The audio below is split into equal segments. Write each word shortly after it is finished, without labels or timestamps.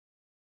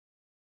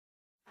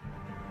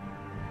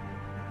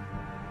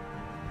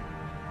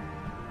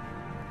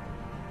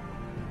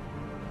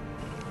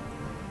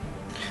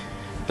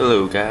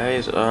Hello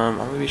guys, I'm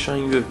going to be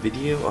showing you a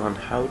video on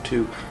how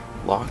to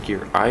lock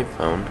your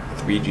iPhone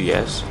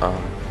 3GS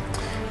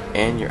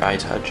and your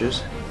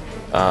iTouches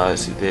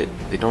so that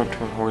they don't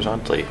turn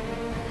horizontally.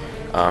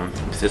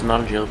 This is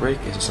not a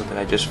jailbreak, this is something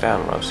I just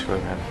found when I was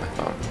scrolling around with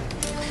my phone.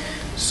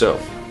 So,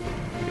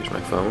 here's my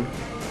phone,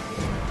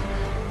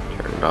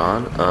 turn it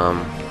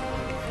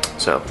on.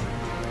 So,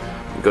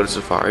 go to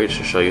Safari to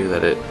show you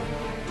that it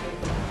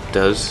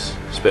does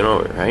spin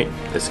over, right?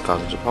 This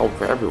causes a problem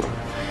for everyone.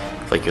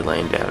 Like you're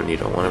laying down and you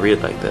don't want to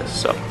read like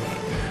this. So,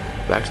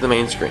 back to the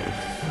main screen.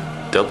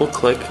 Double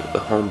click the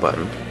home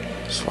button,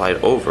 slide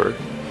over.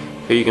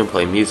 Here you can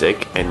play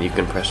music and you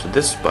can press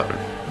this button.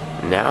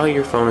 Now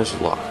your phone is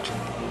locked.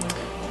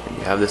 And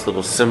you have this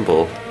little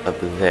symbol up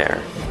there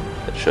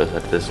that shows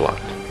that it is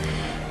locked.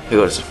 If you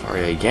go to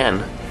Safari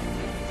again,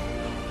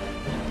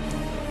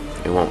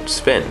 it won't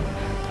spin.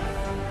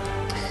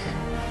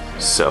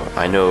 So,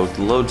 I know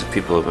loads of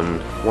people have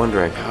been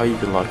wondering how you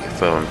can lock your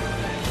phone.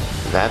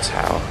 That's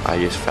how. I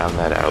just found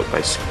that out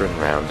by screwing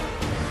around.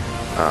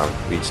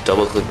 You just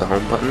double click the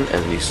home button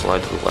and then you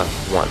slide to the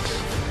left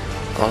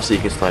once. Also,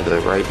 you can slide to the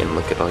right and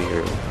look at all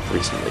your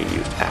recently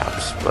used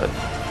apps, but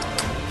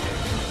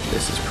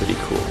this is pretty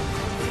cool.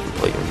 You can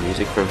play your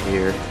music from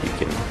here, you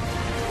can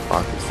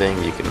lock your thing,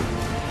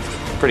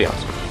 pretty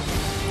awesome.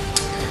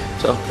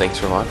 So, thanks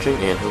for watching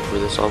and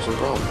hopefully this solves some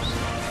problems.